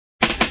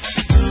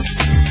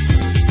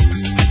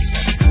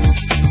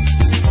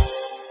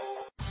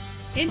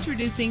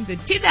Introducing the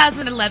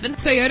 2011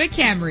 Toyota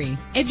Camry.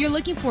 If you're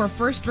looking for a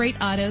first-rate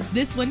auto,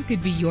 this one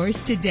could be yours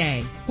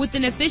today. With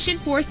an efficient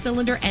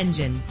 4-cylinder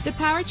engine, the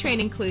powertrain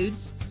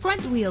includes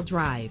front-wheel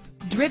drive,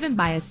 driven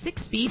by a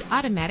 6-speed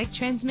automatic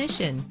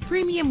transmission.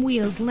 Premium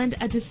wheels lend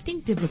a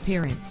distinctive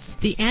appearance.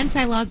 The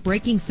anti-lock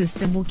braking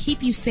system will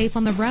keep you safe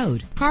on the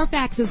road.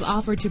 Carfax is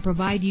offered to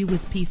provide you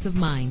with peace of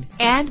mind.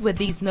 And with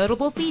these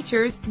notable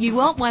features, you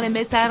won't want to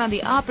miss out on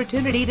the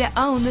opportunity to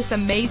own this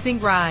amazing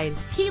ride.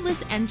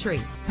 Keyless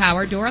entry,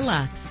 power door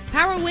locks,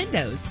 power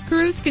windows,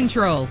 cruise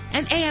control,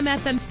 an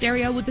AM/FM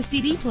stereo with a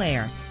CD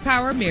player,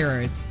 power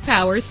mirrors,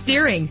 power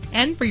steering.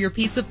 And for your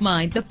peace of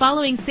mind, the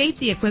following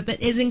safety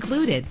equipment is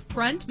included: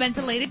 front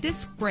ventilated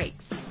disc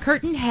brakes,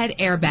 curtain head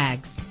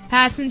airbags,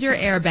 passenger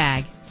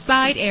airbag,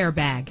 side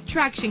airbag,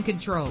 traction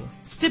control,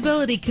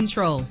 stability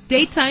control,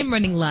 daytime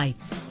running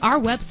lights. Our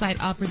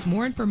website offers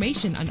more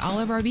information on all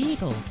of our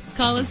vehicles.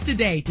 Call us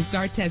today to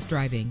start test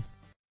driving.